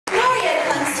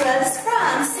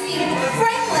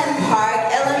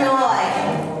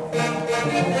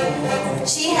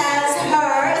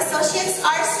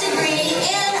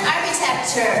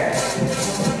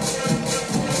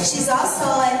also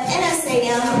an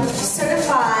NSAM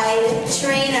certified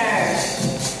trainer.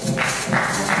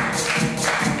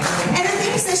 And the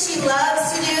things that she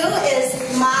loves to do is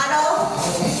model.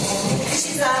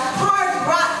 She's a hard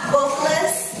rock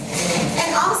vocalist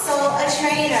and also a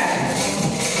trainer.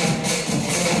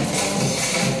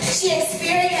 She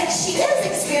is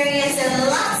experienced in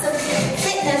lots of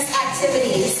fitness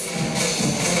activities,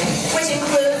 which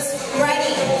includes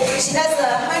running. She does the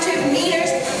 100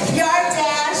 meters yard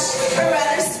dash, or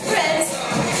rather sprint,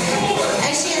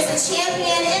 and she is a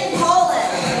champion in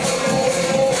Poland.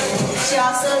 She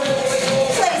also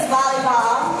plays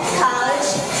volleyball, college,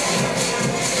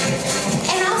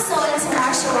 and also into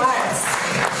martial arts.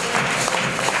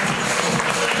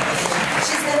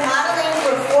 She's been modeling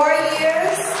for 4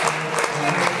 years,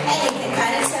 and you can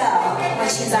kind of tell when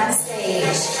she's on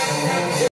stage.